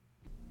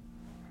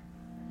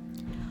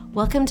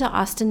Welcome to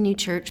Austin New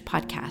Church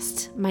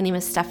Podcast. My name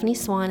is Stephanie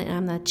Swan and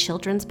I'm the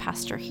children's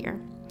pastor here.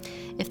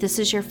 If this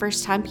is your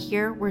first time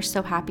here, we're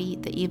so happy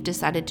that you've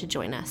decided to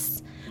join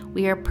us.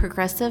 We are a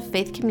progressive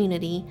faith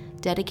community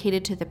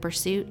dedicated to the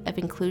pursuit of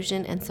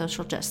inclusion and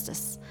social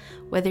justice.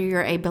 Whether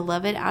you're a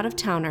beloved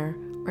out-of-towner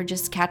or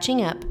just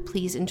catching up,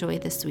 please enjoy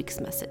this week's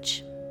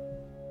message.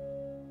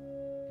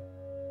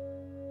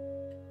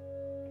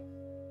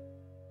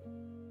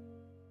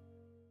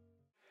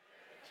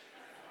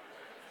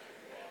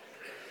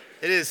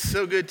 It is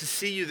so good to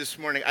see you this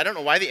morning. I don't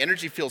know why the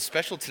energy feels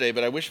special today,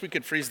 but I wish we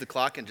could freeze the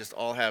clock and just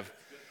all have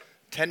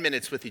 10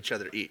 minutes with each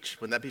other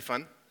each. Wouldn't that be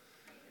fun?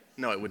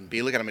 No, it wouldn't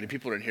be. Look at how many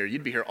people are in here.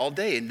 You'd be here all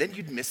day, and then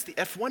you'd miss the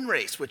F1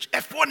 race, which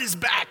F1 is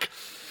back.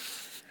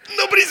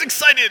 Nobody's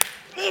excited.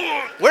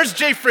 Where's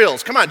Jay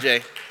Frills? Come on,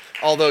 Jay.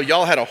 Although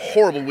y'all had a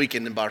horrible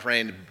weekend in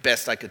Bahrain,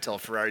 best I could tell,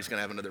 Ferrari's going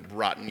to have another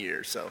rotten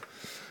year, so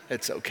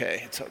it's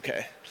okay. It's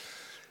okay.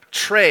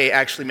 Trey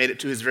actually made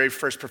it to his very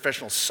first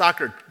professional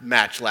soccer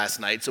match last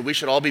night, so we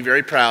should all be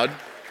very proud.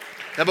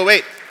 Now, but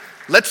wait,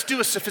 let's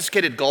do a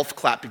sophisticated golf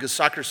clap because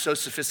soccer's so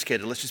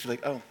sophisticated. Let's just be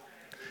like, oh,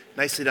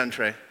 nicely done,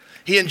 Trey.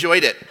 He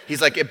enjoyed it.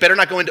 He's like, it better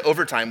not go into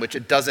overtime, which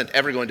it doesn't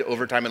ever go into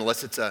overtime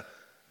unless it's a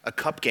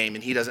cup game,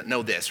 and he doesn't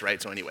know this, right?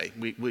 So anyway,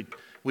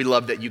 we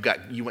love that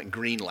you went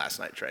green last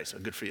night, Trey, so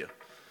good for you.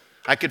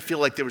 I could feel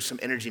like there was some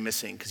energy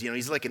missing because,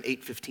 he's like an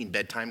 8:15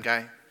 bedtime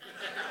guy.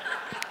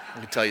 I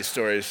can tell you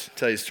stories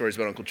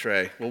about Uncle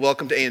Trey. Well,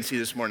 welcome to ANC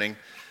this morning.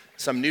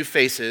 Some new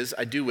faces.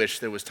 I do wish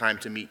there was time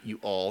to meet you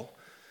all.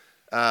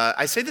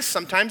 I say this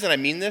sometimes, and I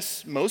mean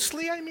this.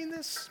 Mostly I mean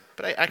this,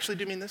 but I actually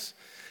do mean this.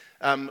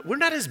 We're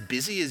not as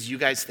busy as you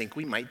guys think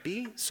we might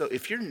be. So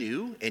if you're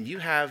new and you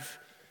have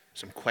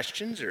some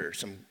questions or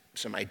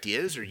some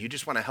ideas, or you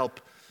just want to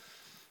help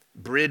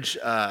bridge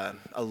a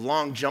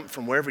long jump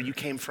from wherever you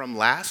came from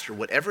last, or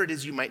whatever it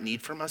is you might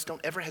need from us,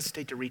 don't ever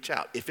hesitate to reach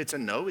out. If it's a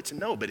no, it's a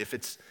no. But if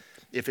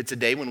it's a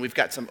day when we've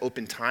got some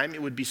open time,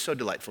 it would be so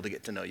delightful to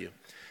get to know you.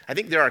 I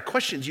think there are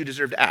questions you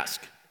deserve to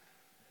ask.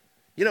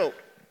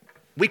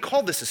 We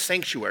call this a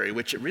sanctuary,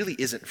 which it really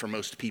isn't for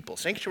most people.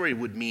 Sanctuary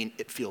would mean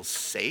it feels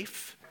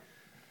safe.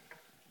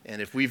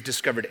 And if we've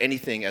discovered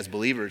anything as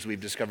believers,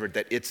 we've discovered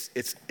that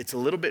it's a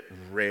little bit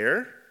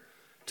rare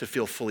to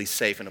feel fully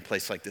safe in a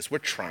place like this. We're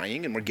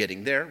trying and we're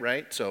getting there,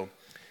 right?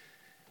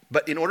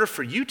 But in order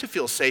for you to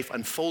feel safe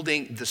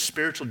unfolding the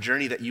spiritual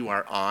journey that you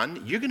are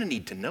on, you're going to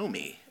need to know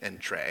me and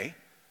Trey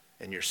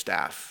and your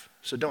staff.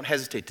 So don't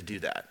hesitate to do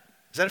that.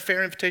 Is that a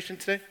fair invitation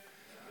today?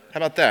 How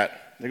about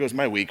that? There goes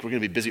my week. We're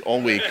going to be busy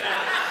all week.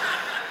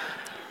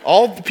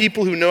 All the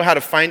people who know how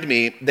to find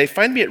me, they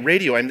find me at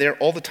radio. I'm there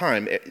all the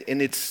time.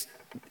 And it's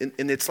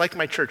like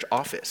my church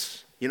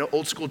office.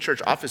 Old school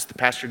church office, the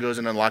pastor goes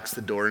and unlocks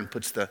the door and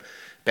puts the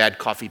bad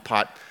coffee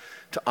pot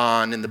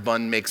on, and the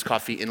bun makes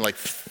coffee in like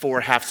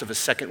 4/2 of a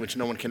second, which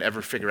no one can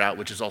ever figure out,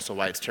 which is also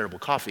why it's terrible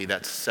coffee.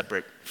 That's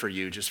separate for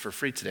you, just for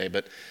free today.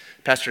 But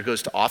pastor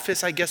goes to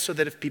office, I guess, so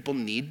that if people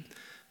need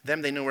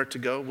them, they know where to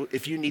go.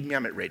 If you need me,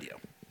 I'm at radio.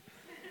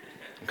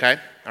 Okay?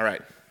 All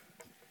right.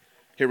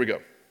 Here we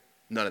go.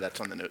 None of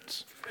that's on the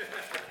notes.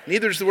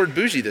 Neither is the word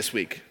bougie this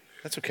week.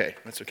 That's okay.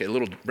 That's okay. A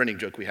little running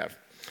joke we have.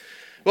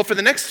 Well, for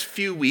the next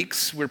few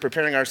weeks, we're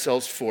preparing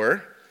ourselves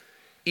for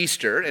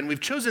Easter, and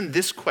we've chosen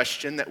this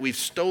question that we've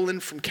stolen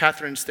from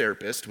Catherine's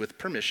therapist with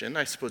permission.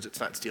 I suppose it's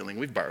not stealing.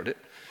 We've borrowed it.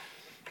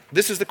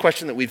 This is the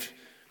question that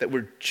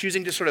we're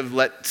choosing to sort of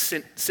let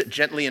sit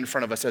gently in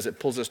front of us as it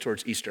pulls us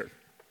towards Easter.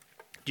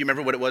 Do you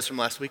remember what it was from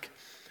last week?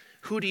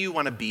 Who do you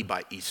want to be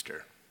by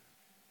Easter?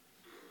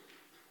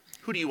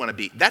 Who do you want to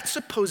be? That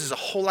supposes a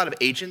whole lot of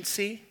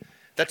agency.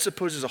 That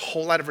supposes a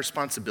whole lot of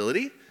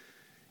responsibility.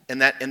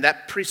 And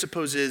that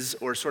presupposes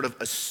or sort of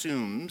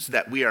assumes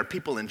that we are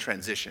people in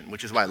transition,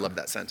 which is why I love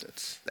that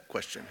sentence, that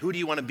question. Who do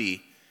you want to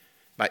be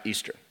by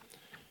Easter?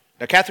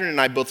 Now, Catherine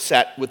and I both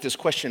sat with this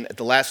question at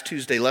the last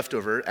Tuesday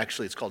leftover.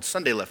 Actually, it's called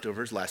Sunday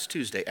Leftovers, last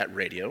Tuesday at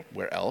radio.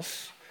 Where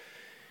else?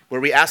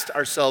 Where we asked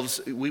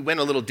ourselves, we went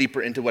a little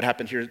deeper into what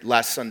happened here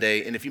last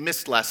Sunday. And if you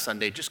missed last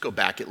Sunday, just go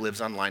back. It lives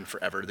online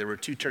forever. There were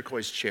 2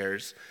 turquoise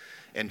chairs.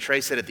 And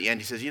Trey said at the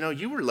end, he says,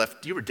 you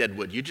were dead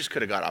wood. You just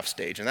could have got off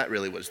stage. And that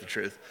really was the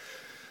truth.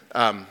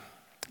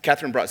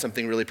 Catherine brought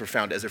something really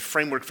profound as a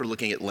framework for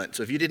looking at Lent.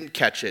 So if you didn't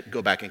catch it,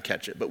 go back and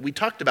catch it. But we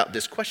talked about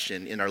this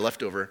question in our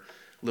leftover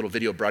little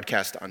video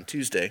broadcast on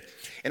Tuesday.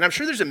 And I'm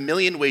sure there's a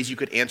million ways you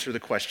could answer the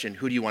question,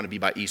 who do you want to be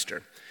by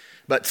Easter?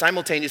 But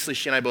simultaneously,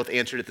 she and I both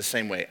answered it the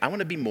same way. I want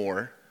to be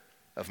more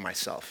of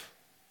myself.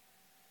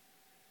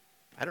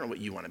 I don't know what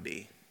you want to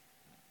be.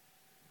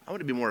 I want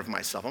to be more of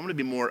myself. I want to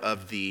be more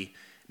of the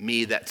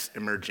me that's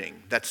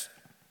emerging. That's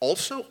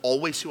also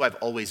always who I've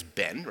always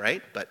been,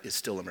 right? But is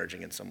still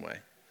emerging in some way.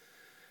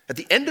 At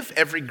the end of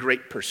every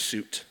great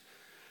pursuit,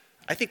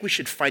 I think we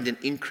should find an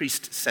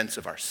increased sense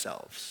of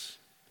ourselves,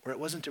 or it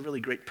wasn't a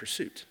really great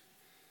pursuit.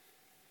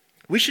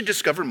 We should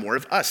discover more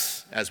of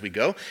us as we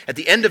go. At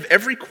the end of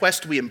every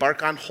quest we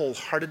embark on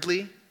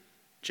wholeheartedly,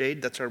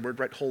 Jade, that's our word,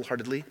 right?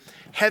 Wholeheartedly.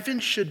 Heaven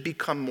should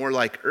become more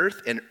like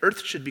earth, and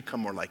earth should become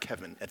more like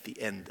heaven at the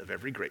end of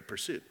every great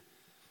pursuit.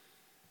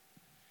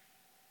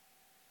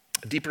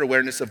 A deeper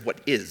awareness of what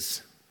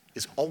is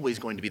always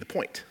going to be the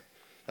point.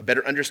 A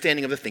better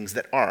understanding of the things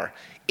that are.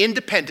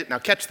 Independent, now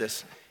catch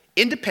this,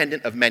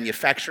 independent of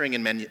manufacturing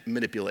and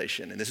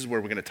manipulation. And this is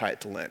where we're going to tie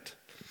it to Lent.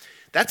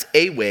 That's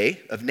a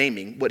way of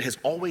naming what has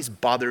always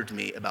bothered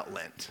me about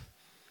Lent.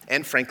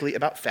 And frankly,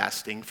 about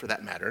fasting for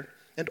that matter.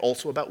 And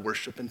also about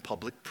worship and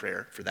public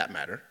prayer for that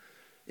matter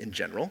in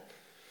general.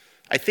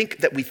 I think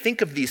that we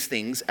think of these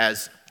things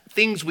as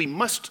things we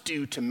must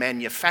do to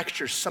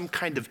manufacture some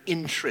kind of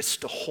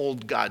interest to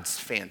hold God's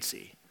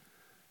fancy.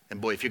 And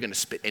boy, if you're going to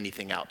spit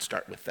anything out,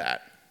 start with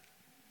that.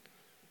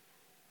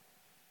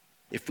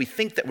 If we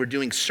think that we're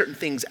doing certain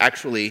things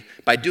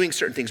by doing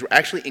certain things, we're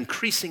actually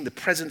increasing the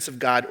presence of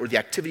God or the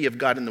activity of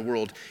God in the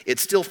world, it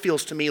still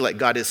feels to me like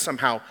God is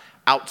somehow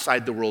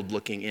outside the world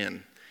looking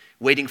in,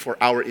 waiting for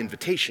our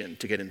invitation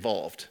to get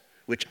involved,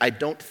 which I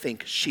don't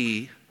think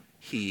she,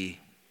 he,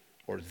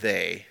 or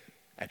they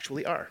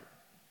actually are.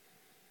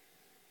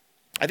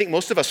 I think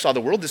most of us saw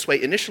the world this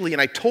way initially,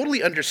 and I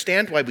totally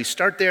understand why we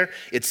start there.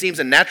 It seems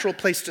a natural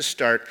place to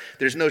start.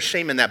 There's no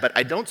shame in that, but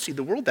I don't see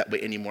the world that way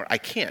anymore. I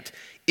can't.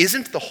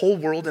 Isn't the whole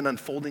world an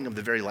unfolding of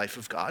the very life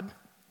of God?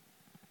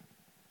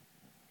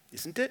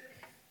 Isn't it?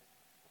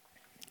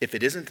 If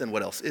it isn't, then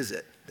what else is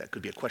it? That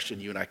could be a question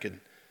you and I could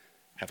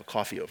have a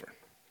coffee over.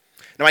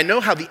 Now, I know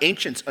how the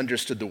ancients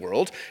understood the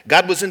world.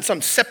 God was in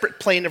some separate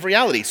plane of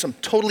reality, some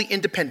totally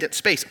independent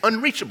space,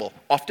 unreachable,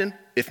 often,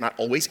 if not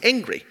always,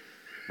 angry.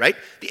 Right?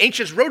 The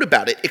ancients wrote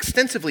about it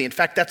extensively. In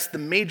fact, that's the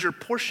major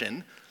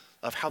portion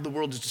of how the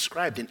world is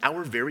described in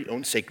our very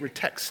own sacred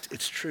text.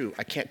 It's true.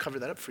 I can't cover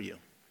that up for you.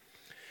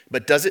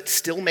 But does it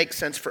still make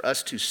sense for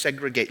us to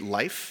segregate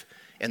life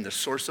and the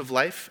source of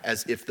life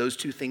as if those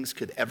two things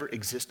could ever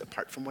exist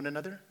apart from one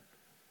another?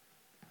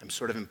 I'm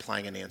sort of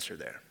implying an answer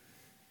there.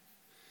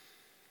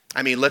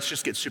 I mean, let's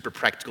just get super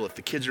practical. If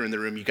the kids are in the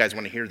room, you guys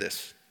want to hear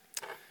this.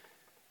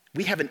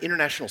 We have an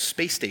international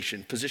space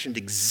station positioned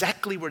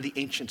exactly where the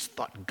ancients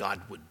thought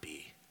God would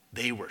be.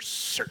 They were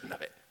certain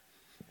of it.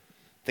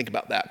 Think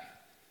about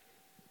that.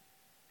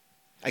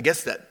 I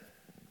guess that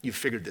you've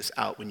figured this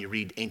out when you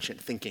read ancient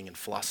thinking and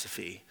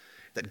philosophy,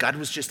 that God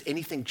was just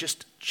anything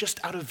just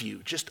out of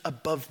view, just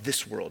above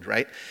this world,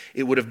 right?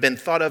 It would have been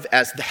thought of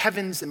as the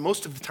heavens, and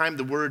most of the time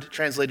the word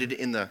translated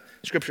in the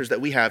scriptures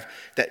that we have,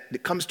 that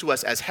it comes to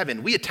us as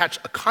heaven, we attach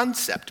a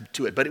concept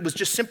to it, but it was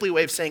just simply a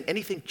way of saying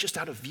anything just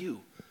out of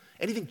view.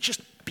 Anything just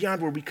beyond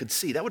where we could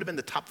see. That would have been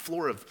the top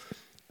floor of,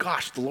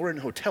 the Lauren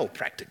Hotel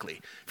practically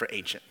for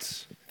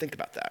ancients. Think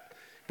about that.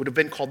 Would have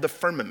been called the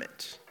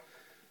firmament.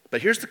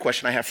 But here's the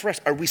question I have for us.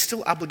 Are we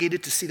still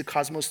obligated to see the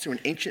cosmos through an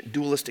ancient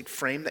dualistic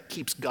frame that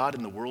keeps God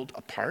and the world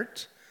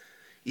apart?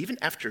 Even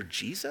after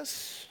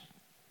Jesus?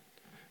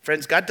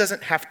 Friends, God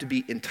doesn't have to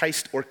be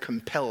enticed or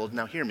compelled,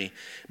 now hear me,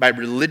 by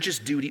religious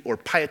duty or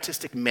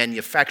pietistic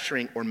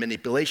manufacturing or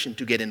manipulation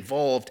to get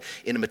involved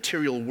in a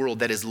material world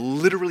that is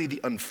literally the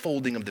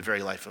unfolding of the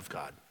very life of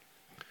God.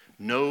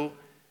 No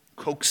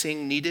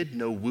coaxing needed,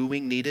 no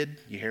wooing needed.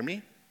 You hear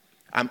me?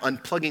 I'm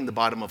unplugging the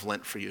bottom of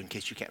Lent for you in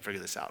case you can't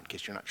figure this out, in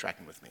case you're not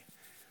tracking with me.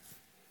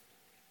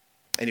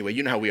 Anyway,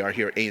 you know how we are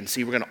here at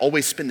A&C. We're going to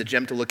always spin the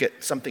gem to look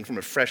at something from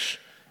a fresh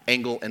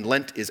angle, and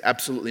Lent is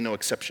absolutely no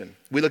exception.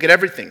 We look at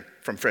everything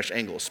from fresh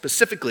angles,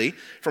 specifically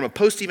from a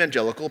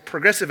post-evangelical,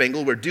 progressive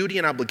angle where duty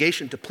and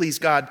obligation to please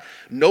God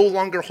no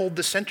longer hold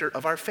the center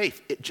of our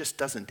faith. It just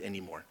doesn't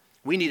anymore.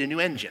 We need a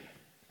new engine,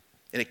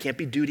 and it can't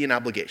be duty and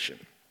obligation.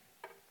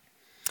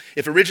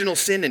 If original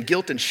sin and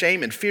guilt and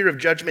shame and fear of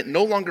judgment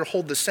no longer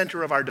hold the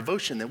center of our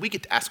devotion, then we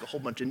get to ask a whole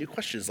bunch of new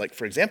questions, like,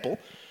 for example,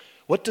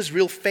 what does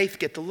real faith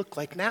get to look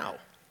like now?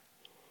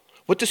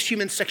 What does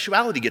human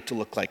sexuality get to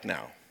look like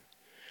now?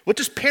 What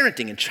does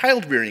parenting and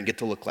child rearing get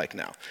to look like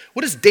now?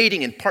 What does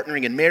dating and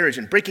partnering and marriage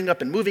and breaking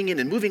up and moving in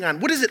and moving on,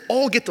 what does it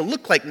all get to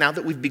look like now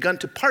that we've begun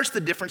to parse the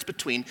difference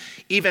between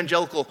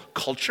evangelical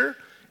culture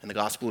and the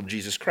gospel of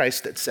Jesus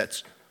Christ that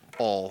sets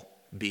all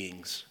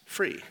beings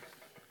free?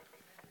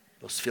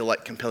 Those feel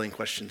like compelling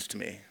questions to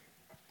me.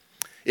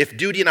 If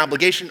duty and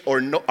obligation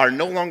are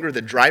no longer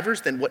the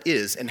drivers, then what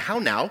is? And how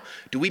now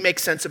do we make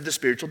sense of the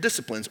spiritual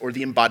disciplines or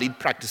the embodied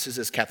practices,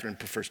 as Catherine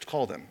prefers to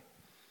call them?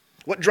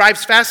 What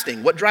drives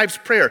fasting? What drives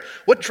prayer?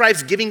 What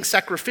drives giving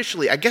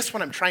sacrificially? I guess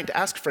what I'm trying to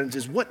ask, friends,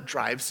 is what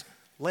drives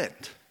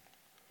Lent?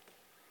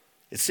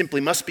 It simply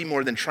must be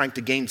more than trying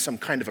to gain some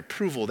kind of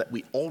approval that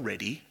we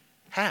already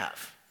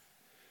have.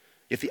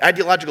 If the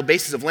ideological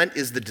basis of Lent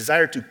is the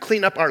desire to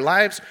clean up our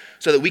lives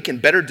so that we can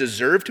better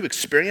deserve to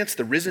experience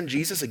the risen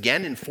Jesus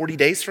again in 40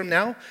 days from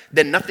now,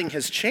 then nothing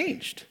has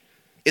changed.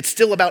 It's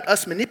still about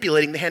us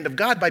manipulating the hand of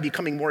God by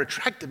becoming more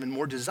attractive and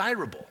more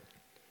desirable.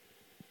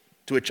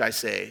 To which I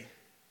say,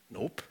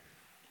 nope.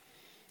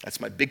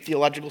 That's my big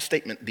theological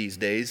statement these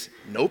days.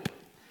 Nope.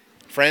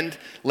 Friend,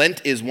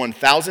 Lent is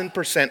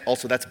 1,000%,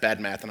 also that's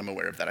bad math and I'm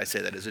aware of that. I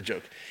say that as a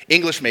joke.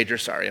 English major,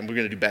 sorry, we're going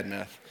to do bad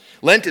math.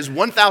 Lent is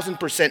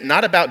 1,000%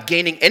 not about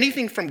gaining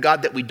anything from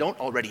God that we don't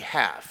already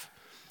have.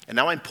 And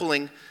now I'm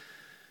pulling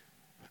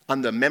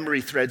on the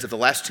memory threads of the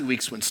last 2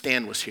 weeks when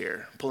Stan was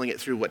here, pulling it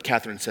through what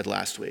Catherine said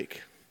last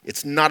week.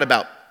 It's not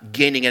about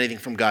gaining anything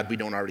from God we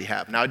don't already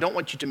have. Now, I don't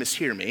want you to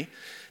mishear me.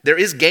 There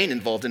is gain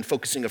involved in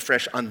focusing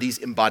afresh on these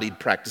embodied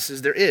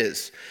practices. There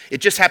is. It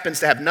just happens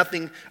to have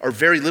nothing or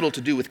very little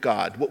to do with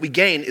God. What we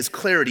gain is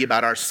clarity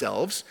about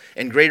ourselves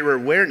and greater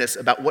awareness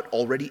about what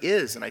already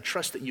is, and I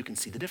trust that you can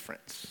see the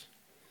difference.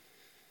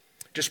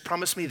 Just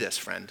promise me this,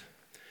 friend.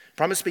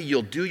 Promise me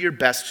you'll do your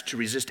best to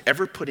resist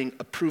ever putting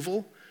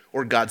approval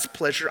or God's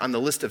pleasure on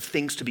the list of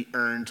things to be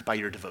earned by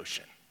your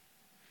devotion.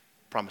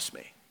 Promise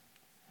me.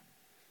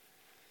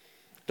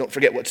 Don't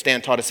forget what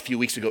Stan taught us a few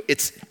weeks ago.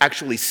 It's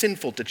actually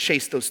sinful to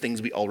chase those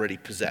things we already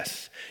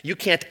possess. You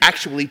can't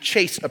actually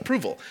chase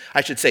approval.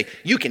 I should say,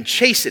 you can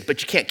chase it,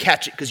 but you can't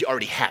catch it because you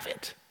already have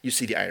it. You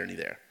see the irony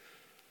there.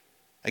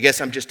 I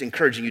guess I'm just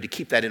encouraging you to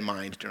keep that in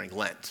mind during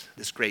Lent,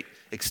 this great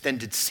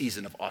extended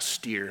season of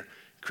austere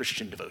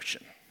Christian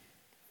devotion.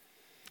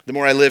 The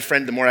more I live,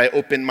 friend, the more I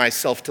open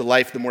myself to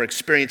life, the more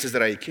experiences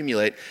that I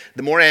accumulate,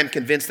 the more I am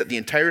convinced that the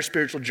entire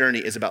spiritual journey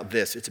is about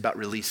this. It's about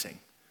releasing,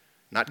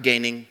 not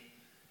gaining,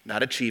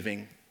 not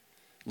achieving.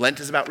 Lent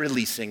is about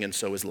releasing, and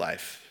so is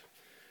life.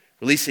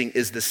 Releasing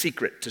is the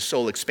secret to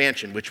soul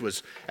expansion, which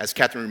was, as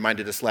Catherine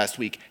reminded us last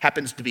week,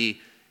 happens to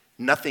be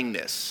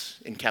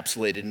nothingness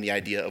encapsulated in the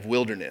idea of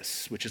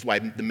wilderness, which is why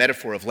the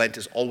metaphor of Lent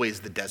is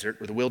always the desert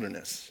or the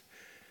wilderness,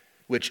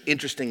 which,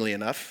 interestingly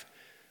enough,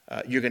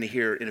 you're going to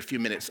hear in a few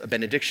minutes a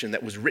benediction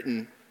that was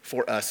written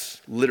for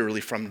us literally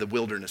from the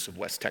wilderness of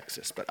West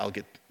Texas, but I'll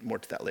get more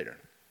to that later.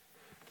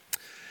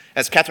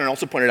 As Catherine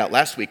also pointed out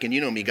last week, and you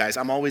know me, guys,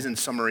 I'm always in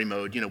summary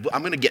mode.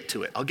 I'm going to get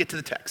to it. I'll get to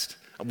the text.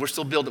 We're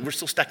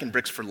still stacking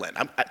bricks for Lent.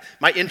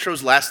 My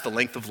intros last the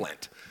length of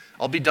Lent.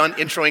 I'll be done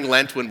introing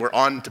Lent when we're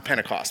on to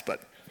Pentecost,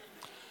 but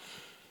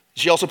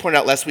she also pointed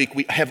out last week,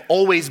 we have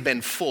always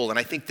been full, and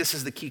I think this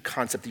is the key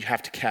concept that you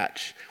have to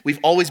catch. We've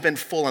always been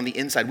full on the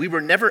inside. We were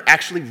never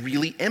actually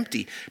really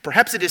empty.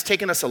 Perhaps it has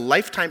taken us a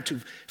lifetime to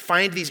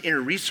find these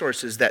inner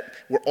resources that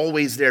were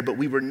always there, but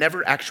we were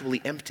never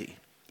actually empty,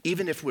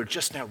 even if we're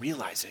just now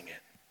realizing it.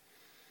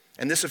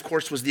 And this, of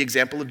course, was the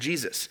example of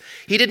Jesus.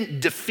 He didn't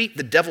defeat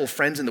the devil,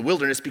 friends, in the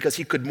wilderness because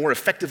he could more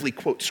effectively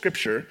quote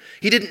Scripture.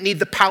 He didn't need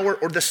the power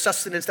or the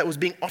sustenance that was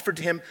being offered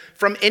to him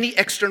from any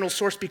external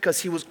source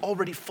because he was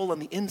already full on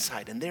the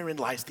inside, and therein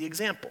lies the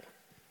example.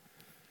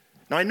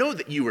 Now, I know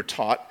that you were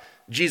taught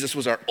Jesus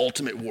was our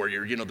ultimate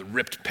warrior, the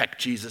ripped pec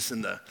Jesus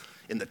in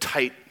the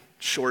tight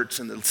shorts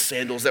and the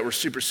sandals that were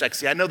super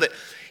sexy. I know that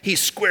he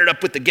squared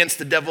up against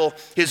the devil,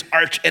 his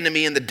arch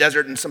enemy in the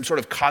desert, in some sort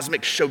of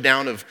cosmic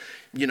showdown of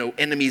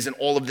enemies and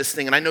all of this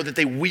thing. And I know that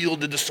they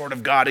wielded the sword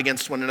of God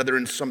against one another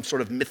in some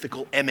sort of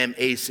mythical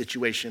MMA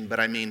situation. But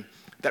I mean,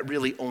 that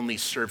really only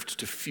served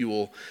to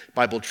fuel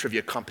Bible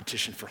trivia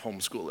competition for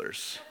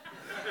homeschoolers.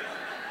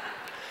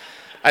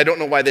 I don't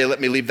know why they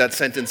let me leave that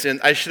sentence in.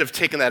 I should have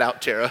taken that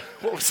out, Tara.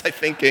 What was I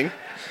thinking?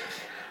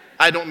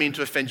 I don't mean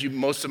to offend you.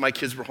 Most of my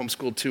kids were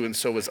homeschooled too, and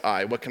so was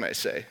I. What can I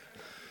say?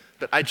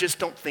 But I just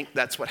don't think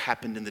that's what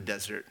happened in the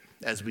desert.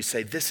 As we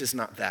say, this is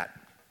not that,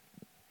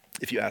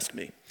 if you ask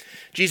me.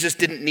 Jesus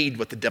didn't need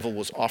what the devil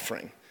was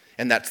offering,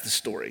 and that's the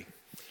story.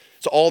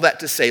 So all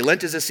that to say,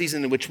 Lent is a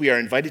season in which we are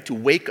invited to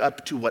wake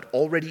up to what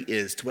already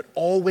is, to what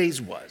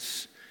always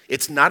was.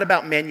 It's not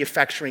about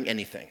manufacturing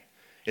anything.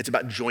 It's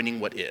about joining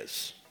what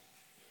is.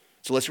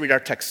 So let's read our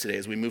text today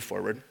as we move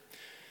forward.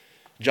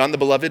 John the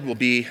Beloved will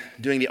be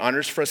doing the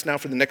honors for us now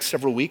for the next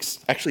several weeks.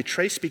 Actually,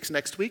 Trey speaks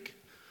next week.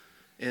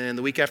 And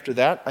the week after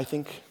that, I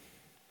think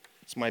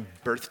it's my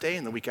birthday.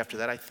 And the week after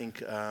that, I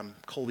think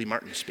Colby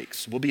Martin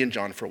speaks. We'll be in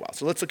John for a while.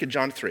 So let's look at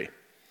John 3.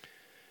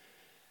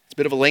 It's a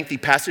bit of a lengthy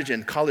passage,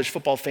 and college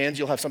football fans,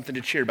 you'll have something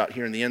to cheer about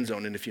here in the end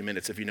zone in a few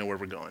minutes if you know where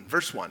we're going.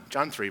 Verse 1,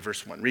 John 3,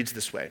 verse 1, reads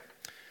this way.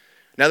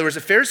 Now there was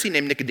a Pharisee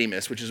named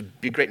Nicodemus, which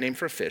would be a great name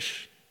for a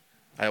fish.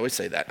 I always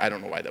say that. I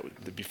don't know why that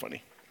would be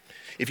funny.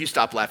 If you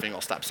stop laughing,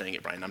 I'll stop saying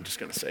it, Brian. I'm just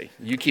going to say.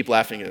 You keep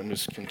laughing, and I'm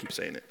just going to keep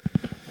saying it.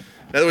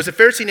 Now, there was a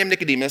Pharisee named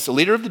Nicodemus, a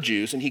leader of the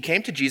Jews, and he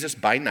came to Jesus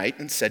by night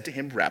and said to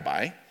him,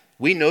 Rabbi,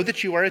 we know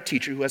that you are a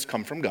teacher who has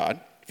come from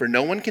God, for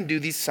no one can do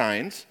these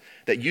signs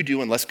that you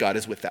do unless God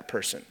is with that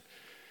person.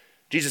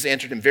 Jesus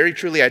answered him, very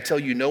truly, I tell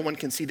you, no one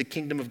can see the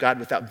kingdom of God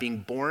without being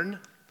born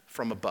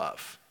from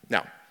above.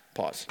 Now,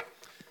 pause.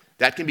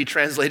 That can be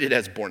translated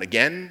as born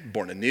again,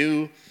 born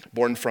anew,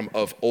 born from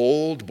of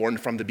old, born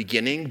from the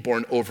beginning,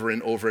 born over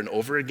and over and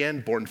over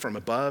again, born from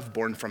above,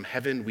 born from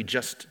heaven. We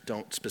just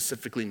don't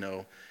specifically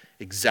know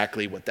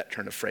exactly what that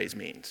turn of phrase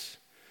means.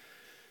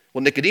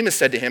 Well, Nicodemus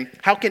said to him,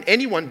 how can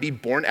anyone be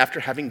born after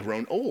having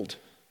grown old?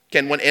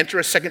 Can one enter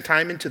a second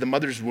time into the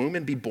mother's womb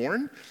and be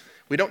born?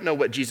 We don't know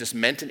what Jesus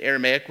meant in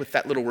Aramaic with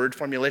that little word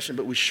formulation,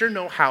 but we sure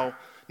know how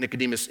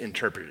Nicodemus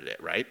interpreted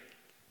it, right?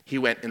 He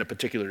went in a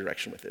particular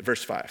direction with it.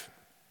 Verse 5.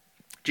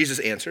 Jesus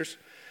answers,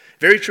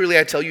 very truly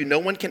I tell you, no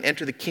one can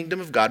enter the kingdom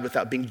of God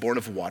without being born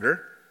of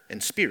water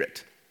and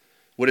spirit.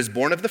 What is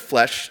born of the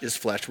flesh is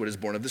flesh, what is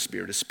born of the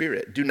spirit is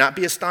spirit. Do not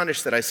be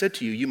astonished that I said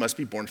to you, you must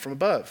be born from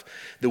above.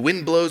 The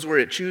wind blows where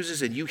it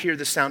chooses, and you hear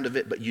the sound of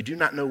it, but you do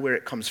not know where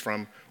it comes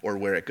from or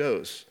where it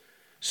goes.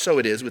 So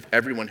it is with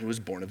everyone who is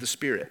born of the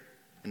Spirit.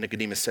 And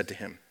Nicodemus said to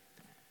him,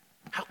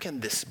 how can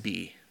this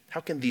be?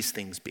 How can these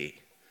things be?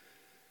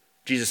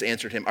 Jesus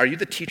answered him, are you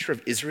the teacher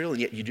of Israel,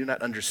 and yet you do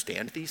not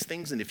understand these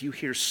things? And if you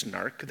hear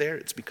snark there,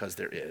 it's because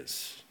there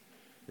is.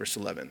 Verse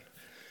 11.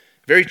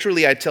 Very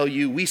truly I tell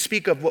you, we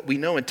speak of what we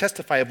know and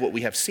testify of what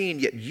we have seen,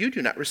 yet you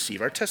do not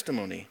receive our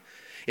testimony.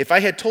 If I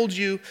had told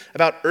you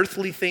about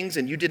earthly things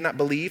and you did not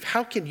believe,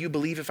 how can you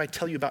believe if I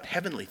tell you about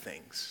heavenly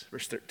things?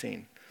 Verse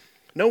 13.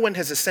 No one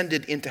has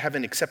ascended into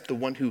heaven except the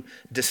one who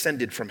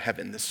descended from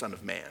heaven, the Son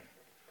of Man.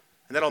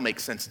 And that all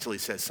makes sense until he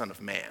says Son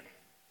of Man.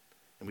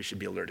 And we should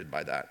be alerted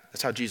by that.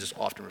 That's how Jesus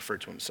often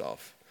referred to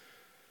himself.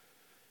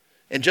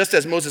 And just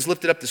as Moses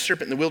lifted up the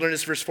serpent in the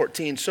wilderness, verse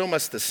 14, so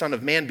must the Son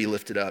of Man be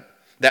lifted up,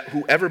 that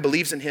whoever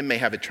believes in him may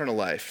have eternal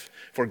life.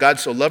 For God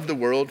so loved the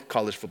world,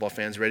 college football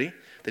fans ready,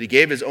 that he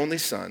gave his only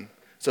Son,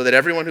 so that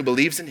everyone who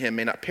believes in him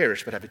may not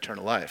perish but have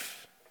eternal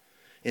life.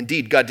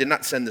 Indeed, God did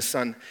not send the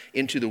Son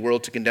into the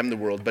world to condemn the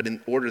world, but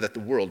in order that the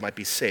world might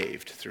be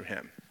saved through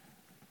him.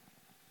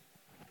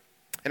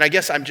 And I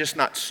guess I'm just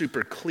not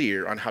super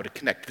clear on how to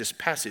connect this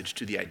passage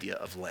to the idea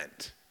of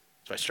Lent.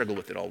 So I struggle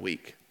with it all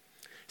week.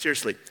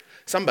 Seriously,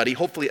 somebody,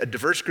 hopefully a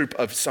diverse group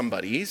of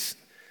somebodies,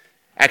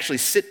 actually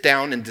sit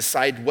down and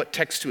decide what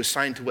text to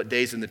assign to what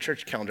days in the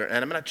church calendar.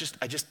 And I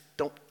just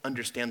don't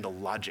understand the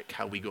logic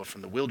how we go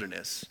from the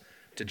wilderness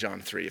to John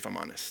 3, if I'm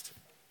honest.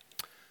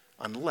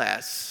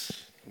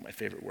 Unless, my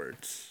favorite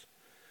words,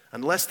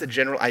 unless the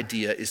general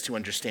idea is to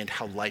understand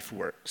how life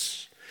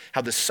works,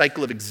 how the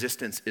cycle of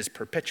existence is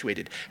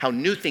perpetuated, how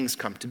new things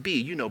come to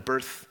be,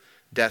 birth,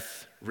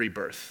 death,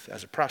 rebirth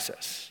as a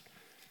process.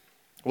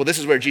 Well, this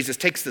is where Jesus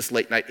takes this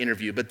late night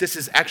interview, but this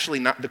is actually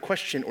not the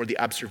question or the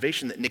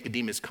observation that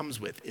Nicodemus comes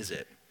with, is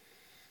it?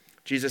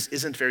 Jesus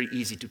isn't very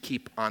easy to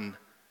keep on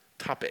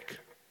topic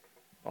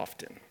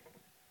often.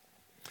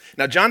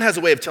 Now, John has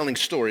a way of telling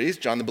stories,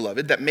 John the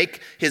Beloved, that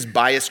make his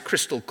bias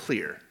crystal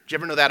clear. Do you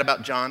ever know that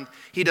about John?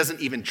 He doesn't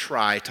even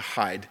try to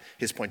hide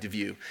his point of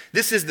view.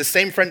 This is the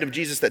same friend of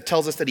Jesus that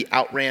tells us that he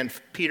outran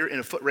Peter in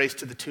a foot race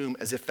to the tomb,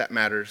 as if that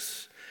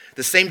matters.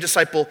 The same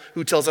disciple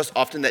who tells us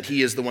often that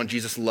he is the one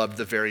Jesus loved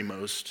the very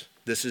most.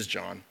 This is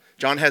John.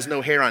 John has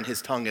no hair on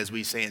his tongue, as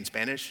we say in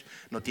Spanish.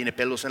 No tiene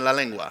pelos en la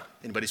lengua.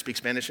 Anybody speak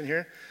Spanish in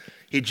here?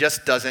 He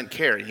just doesn't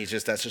care.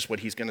 That's just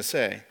what he's going to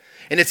say.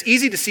 And it's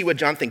easy to see what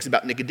John thinks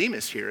about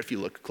Nicodemus here if you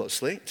look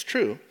closely. It's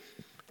true.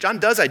 John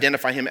does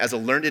identify him as a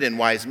learned and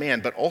wise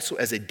man, but also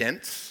as a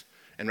dense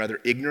and rather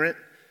ignorant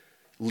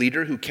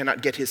leader who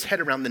cannot get his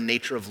head around the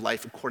nature of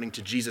life according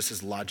to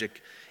Jesus'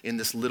 logic in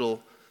this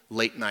little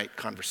late night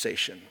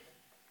conversation.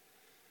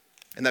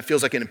 And that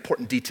feels like an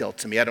important detail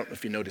to me. I don't know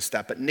if you noticed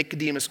that, but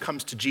Nicodemus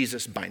comes to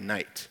Jesus by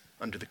night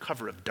under the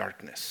cover of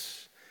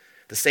darkness,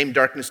 the same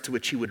darkness to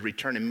which he would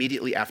return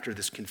immediately after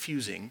this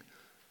confusing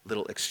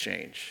little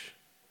exchange.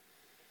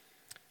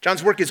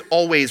 John's work is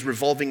always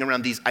revolving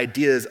around these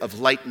ideas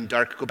of light and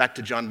dark. Go back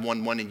to John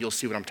 1:1 and you'll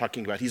see what I'm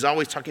talking about. He's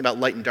always talking about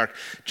light and dark.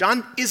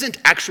 John isn't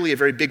actually a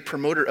very big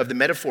promoter of the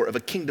metaphor of a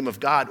kingdom of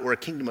God or a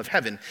kingdom of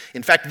heaven.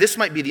 In fact, this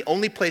might be the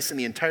only place in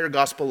the entire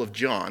Gospel of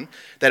John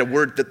that a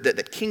word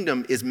that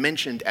kingdom is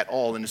mentioned at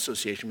all in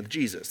association with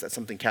Jesus. That's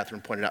something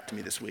Catherine pointed out to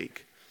me this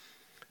week.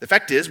 The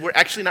fact is, we're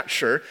actually not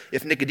sure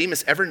if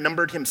Nicodemus ever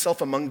numbered himself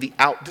among the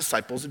out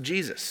disciples of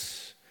Jesus.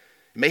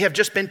 It may have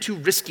just been too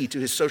risky to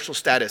his social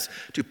status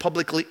to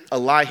publicly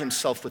ally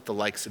himself with the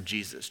likes of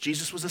Jesus.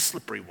 Jesus was a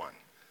slippery one.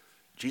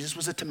 Jesus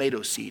was a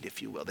tomato seed,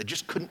 if you will. They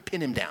just couldn't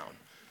pin him down.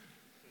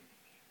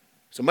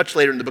 So much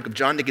later in the book of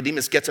John,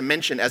 Nicodemus gets a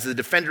mention as the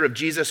defender of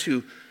Jesus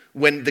who,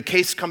 when the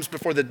case comes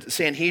before the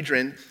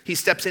Sanhedrin, he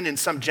steps in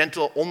some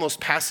gentle, almost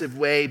passive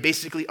way,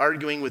 basically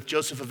arguing with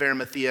Joseph of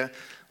Arimathea.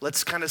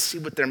 Let's kind of see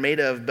what they're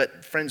made of.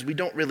 But friends, we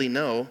don't really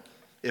know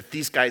if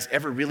these guys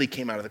ever really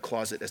came out of the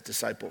closet as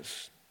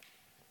disciples.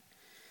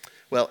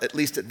 Well, at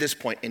least at this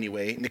point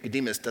anyway,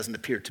 Nicodemus doesn't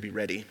appear to be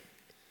ready.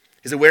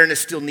 His awareness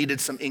still needed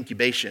some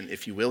incubation,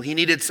 if you will. He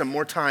needed some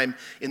more time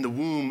in the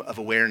womb of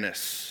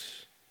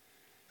awareness.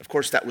 Of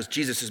course, that was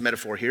Jesus'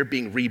 metaphor here,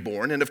 being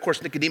reborn. And of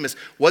course, Nicodemus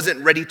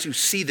wasn't ready to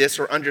see this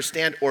or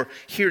understand or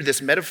hear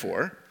this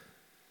metaphor.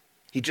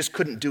 He just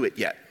couldn't do it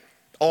yet.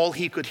 All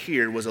he could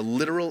hear was a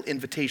literal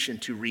invitation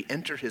to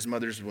re-enter his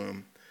mother's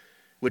womb,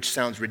 which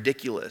sounds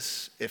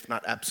ridiculous, if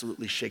not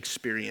absolutely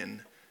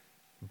Shakespearean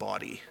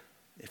body,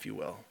 if you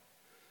will.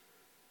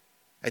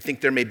 I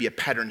think there may be a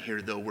pattern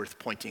here, though, worth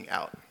pointing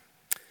out.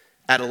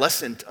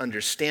 Adolescent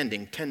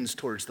understanding tends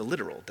towards the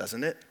literal,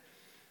 doesn't it?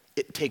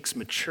 It takes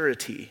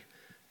maturity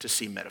to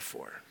see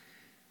metaphor.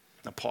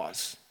 Now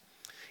pause.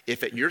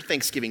 If at your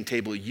Thanksgiving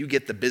table you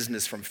get the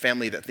business from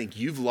family that think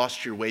you've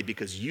lost your way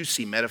because you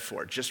see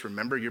metaphor, just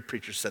remember your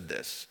preacher said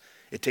this.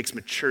 It takes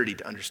maturity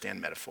to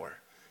understand metaphor.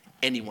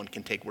 Anyone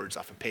can take words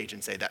off a page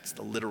and say that's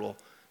the literal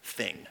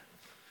thing.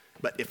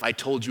 But if I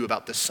told you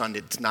about the sun,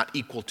 it's not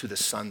equal to the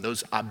sun.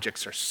 Those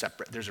objects are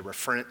separate. There's a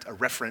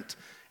referent,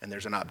 and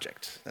there's an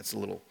object. That's a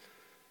little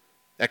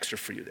extra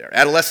for you there.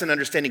 Adolescent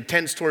understanding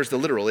tends towards the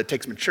literal. It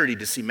takes maturity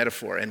to see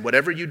metaphor. And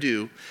whatever you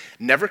do,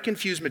 never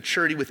confuse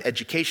maturity with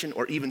education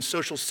or even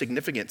social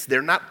significance.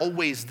 They're not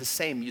always the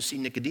same. You see,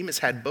 Nicodemus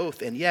had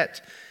both, and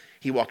yet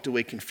he walked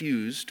away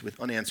confused with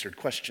unanswered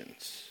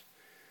questions.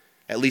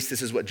 At least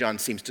this is what John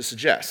seems to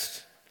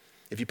suggest.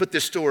 If you put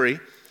this story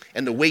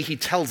and the way he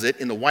tells it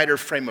in the wider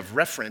frame of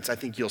reference, I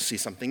think you'll see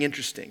something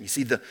interesting. You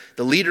see, the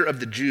leader of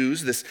the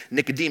Jews, this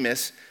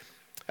Nicodemus,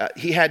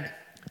 he had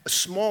a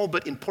small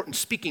but important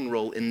speaking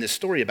role in this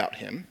story about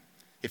him.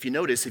 If you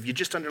notice, if you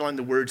just underline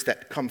the words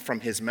that come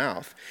from his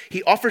mouth,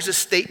 he offers a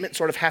statement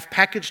sort of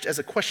half-packaged as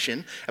a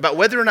question about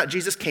whether or not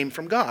Jesus came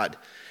from God.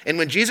 And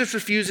when Jesus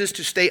refuses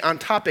to stay on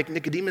topic,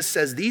 Nicodemus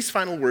says these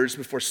final words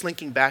before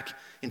slinking back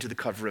into the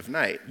cover of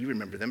night. You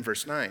remember them,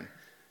 verse 9.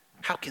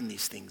 How can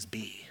these things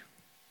be?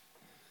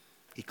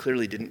 He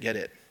clearly didn't get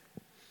it.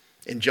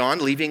 And John,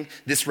 leaving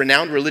this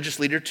renowned religious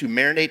leader to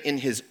marinate in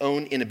his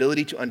own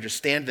inability to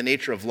understand the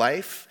nature of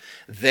life,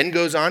 then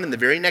goes on in the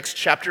very next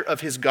chapter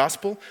of his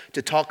gospel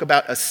to talk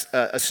about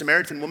a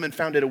Samaritan woman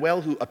found at a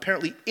well who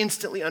apparently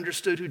instantly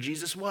understood who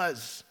Jesus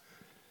was.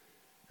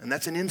 And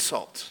that's an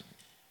insult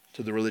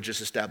to the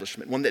religious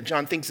establishment, one that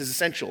John thinks is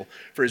essential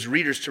for his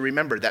readers to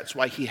remember. That's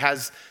why he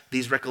has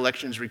these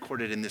recollections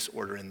recorded in this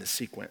order, in this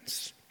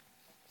sequence.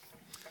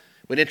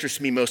 What interests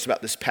me most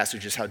about this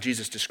passage is how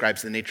Jesus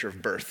describes the nature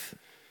of birth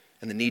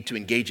and the need to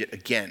engage it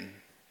again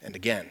and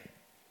again.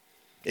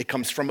 It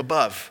comes from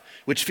above,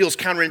 which feels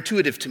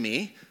counterintuitive to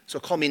me. So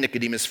call me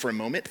Nicodemus for a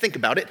moment. Think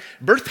about it.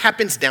 Birth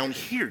happens down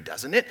here,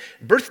 doesn't it?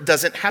 Birth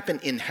doesn't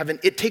happen in heaven.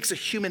 It takes a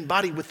human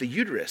body with the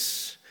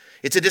uterus.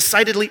 It's a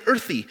decidedly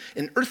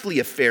an earthly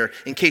affair,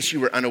 in case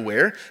you were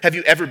unaware. Have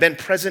you ever been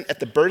present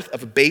at the birth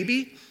of a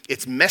baby?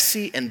 It's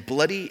messy and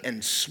bloody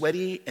and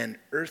sweaty and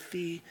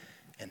earthy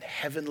and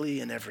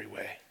heavenly in every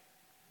way.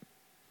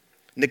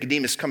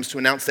 Nicodemus comes to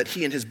announce that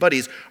he and his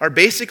buddies are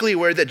basically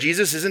aware that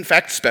Jesus is in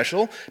fact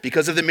special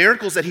because of the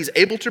miracles that he's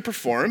able to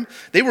perform.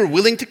 They were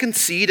willing to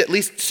concede, at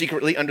least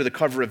secretly under the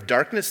cover of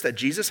darkness, that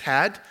Jesus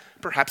had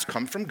perhaps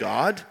come from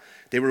God.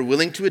 They were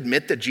willing to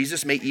admit that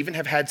Jesus may even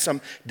have had some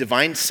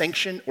divine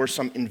sanction or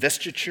some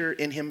investiture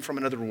in him from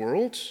another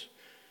world,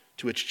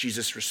 to which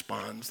Jesus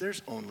responds,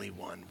 there's only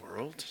one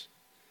world.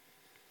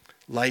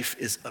 Life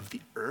is of the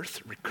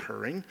earth,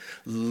 recurring,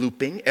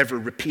 looping, ever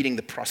repeating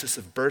the process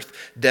of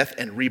birth, death,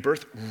 and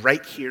rebirth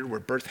right here where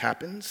birth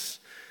happens.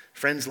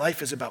 Friends,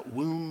 life is about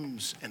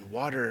wombs and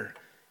water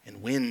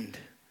and wind,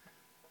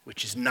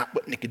 which is not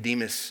what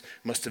Nicodemus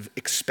must have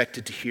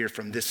expected to hear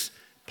from this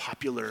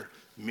popular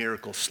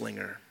miracle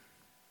slinger.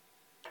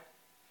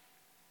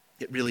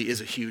 It really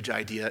is a huge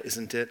idea,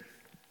 isn't it?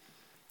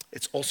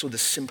 It's also the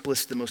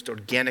simplest, the most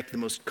organic, the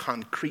most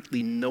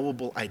concretely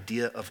knowable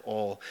idea of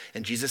all.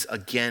 And Jesus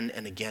again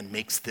and again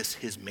makes this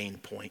his main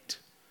point.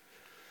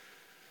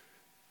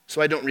 So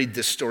I don't read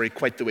this story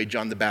quite the way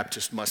John the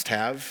Baptist must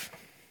have.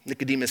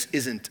 Nicodemus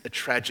isn't a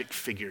tragic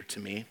figure to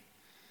me.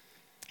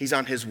 He's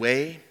on his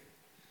way.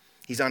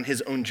 He's on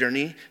his own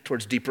journey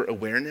towards deeper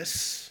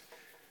awareness.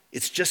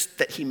 It's just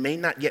that he may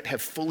not yet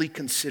have fully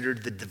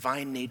considered the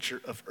divine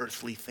nature of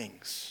earthly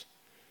things,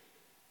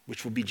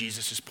 which will be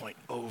Jesus' point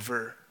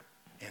over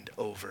and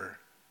over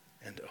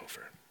and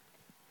over.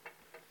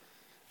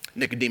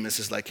 Nicodemus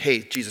is like, hey,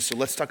 Jesus, so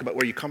let's talk about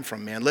where you come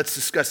from, man. Let's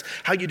discuss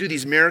how you do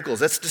these miracles.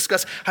 Let's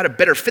discuss how to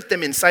better fit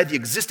them inside the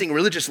existing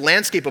religious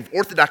landscape of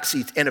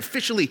orthodoxy and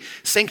officially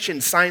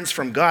sanctioned signs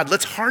from God.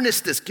 Let's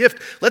harness this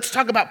gift. Let's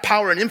talk about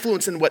power and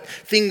influence and what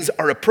things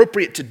are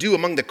appropriate to do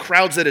among the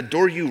crowds that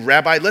adore you,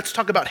 Rabbi. Let's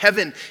talk about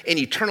heaven and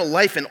eternal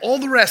life and all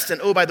the rest. And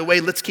oh, by the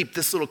way, let's keep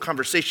this little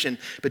conversation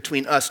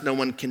between us. No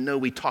one can know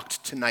we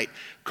talked tonight.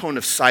 Cone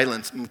of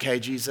silence, okay,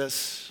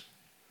 Jesus?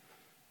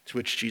 To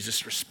which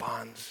Jesus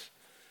responds,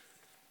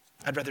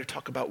 I'd rather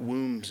talk about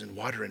wombs and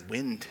water and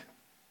wind.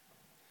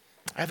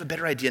 I have a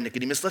better idea,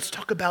 Nicodemus. Let's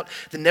talk about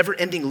the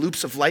never-ending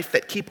loops of life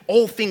that keep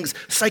all things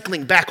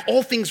cycling back,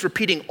 all things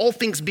repeating, all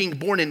things being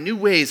born in new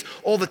ways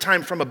all the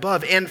time from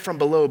above and from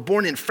below,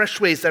 born in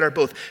fresh ways that are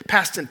both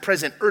past and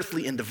present,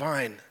 earthly and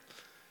divine.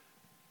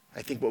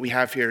 I think what we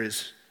have here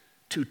is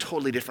two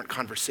totally different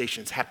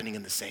conversations happening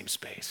in the same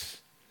space.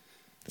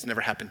 It's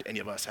never happened to any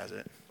of us, has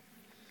it?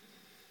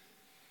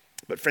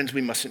 But friends,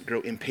 we mustn't grow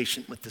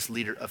impatient with this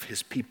leader of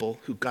his people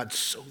who God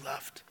so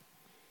loved.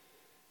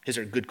 His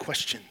are good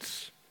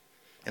questions.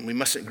 And we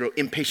mustn't grow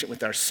impatient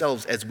with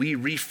ourselves as we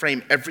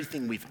reframe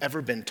everything we've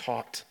ever been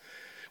taught.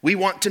 We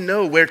want to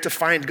know where to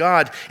find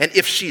God. And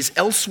if she's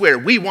elsewhere,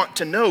 we want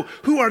to know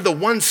who are the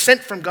ones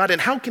sent from God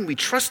and how can we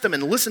trust them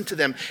and listen to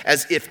them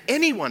as if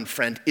anyone,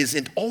 friend,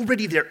 isn't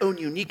already their own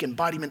unique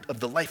embodiment of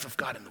the life of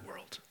God in the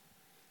world.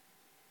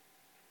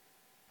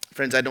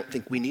 Friends, I don't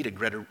think we need a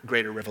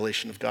greater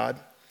revelation of God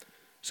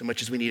so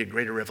much as we need a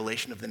greater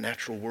revelation of the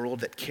natural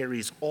world that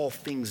carries all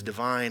things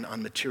divine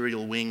on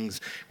material wings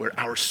where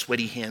our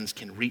sweaty hands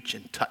can reach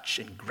and touch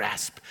and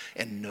grasp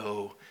and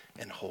know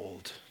and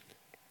hold.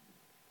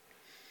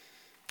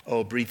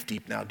 Oh, breathe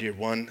deep now, dear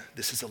one.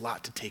 This is a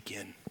lot to take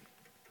in.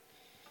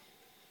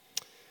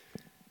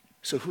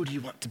 So who do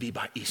you want to be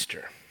by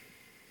Easter?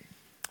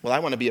 Well, I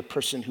want to be a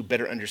person who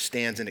better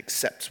understands and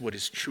accepts what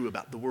is true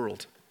about the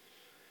world.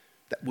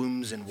 That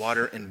wombs and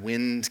water and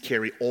wind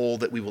carry all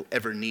that we will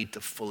ever need to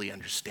fully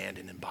understand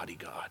and embody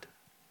God.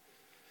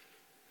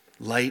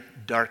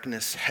 Light,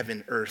 darkness,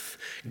 heaven, earth,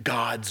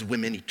 gods,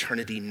 women,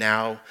 eternity,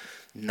 now,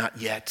 not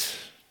yet.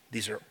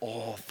 These are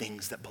all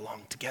things that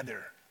belong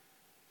together.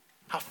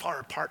 How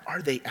far apart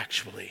are they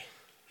actually?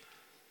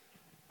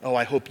 Oh,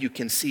 I hope you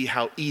can see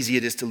how easy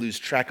it is to lose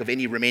track of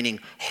any remaining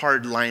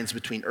hard lines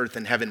between earth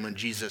and heaven when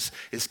Jesus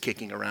is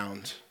kicking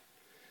around.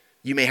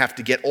 You may have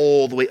to get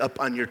all the way up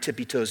on your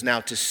tippy toes now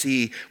to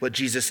see what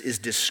Jesus is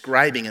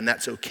describing, and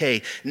that's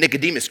okay.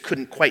 Nicodemus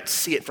couldn't quite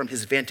see it from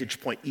his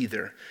vantage point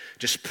either.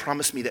 Just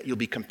promise me that you'll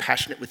be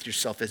compassionate with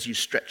yourself as you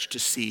stretch to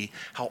see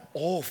how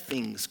all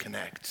things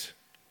connect.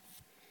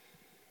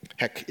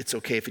 Heck, it's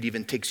okay if it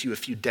even takes you a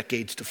few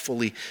decades to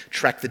fully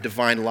track the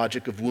divine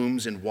logic of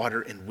wombs and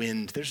water and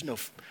wind. There's no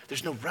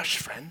rush,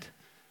 friend.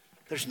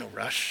 There's no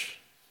rush.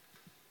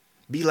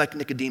 Be like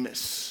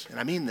Nicodemus,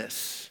 and I mean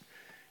this.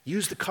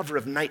 Use the cover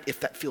of night if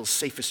that feels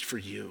safest for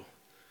you.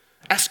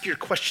 Ask your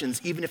questions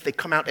even if they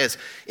come out as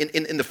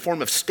in the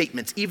form of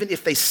statements, even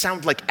if they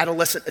sound like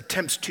adolescent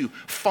attempts to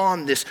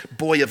fawn this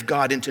boy of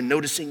God into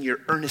noticing your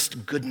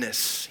earnest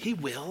goodness. He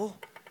will.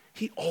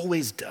 He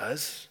always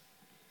does.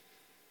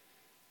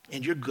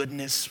 And your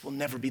goodness will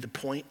never be the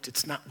point.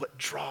 It's not what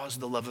draws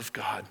the love of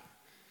God.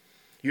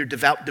 Your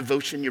devout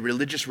devotion, your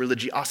religious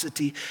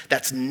religiosity,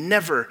 that's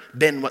never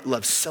been what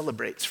love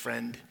celebrates,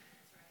 friend.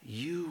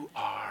 You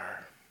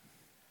are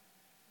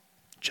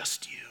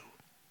just you,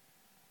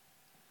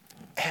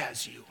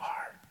 as you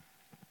are.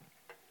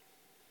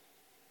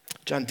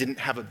 John didn't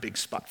have a big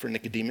spot for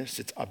Nicodemus.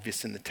 It's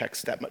obvious in the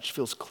text. That much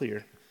feels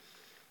clear.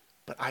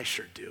 But I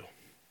sure do.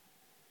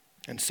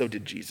 And so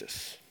did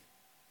Jesus.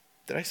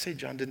 Did I say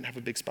John didn't have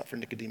a big spot for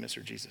Nicodemus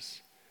or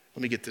Jesus?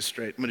 Let me get this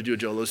straight. I'm going to do a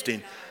Joel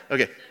Osteen.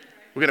 Okay,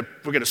 we're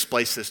gonna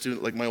splice this, do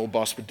it like my old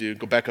boss would do.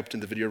 Go back up to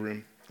the video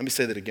room. Let me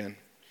say that again.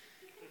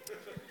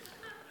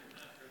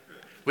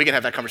 We can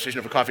have that conversation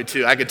over coffee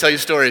too. I can tell you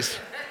stories.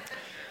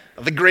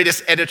 The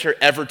greatest editor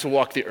ever to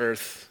walk the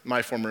earth,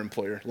 my former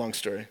employer. Long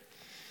story.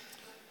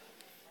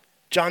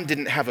 John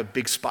didn't have a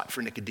big spot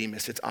for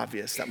Nicodemus. It's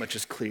obvious. That much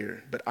is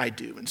clear. But I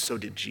do, and so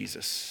did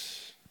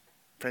Jesus.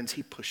 Friends,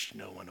 he pushed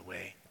no one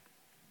away.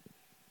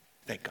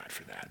 Thank God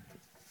for that.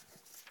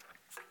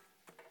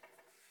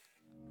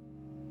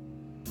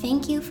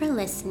 Thank you for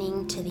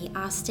listening to the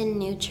Austin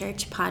New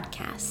Church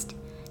podcast.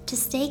 To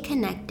stay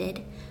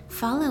connected,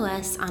 follow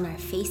us on our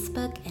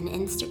Facebook and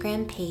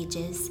Instagram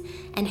pages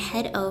and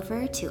head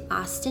over to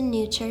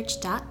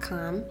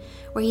austonnewchurch.com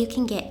where you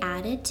can get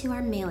added to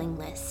our mailing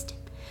list.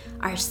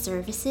 Our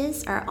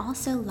services are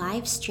also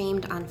live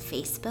streamed on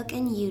Facebook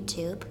and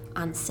YouTube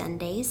on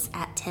Sundays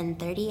at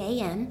 10:30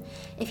 a.m.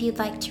 if you'd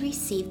like to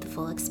receive the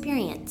full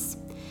experience.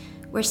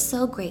 We're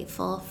so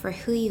grateful for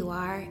who you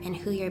are and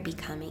who you're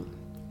becoming.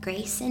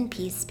 Grace and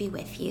peace be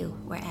with you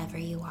wherever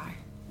you are.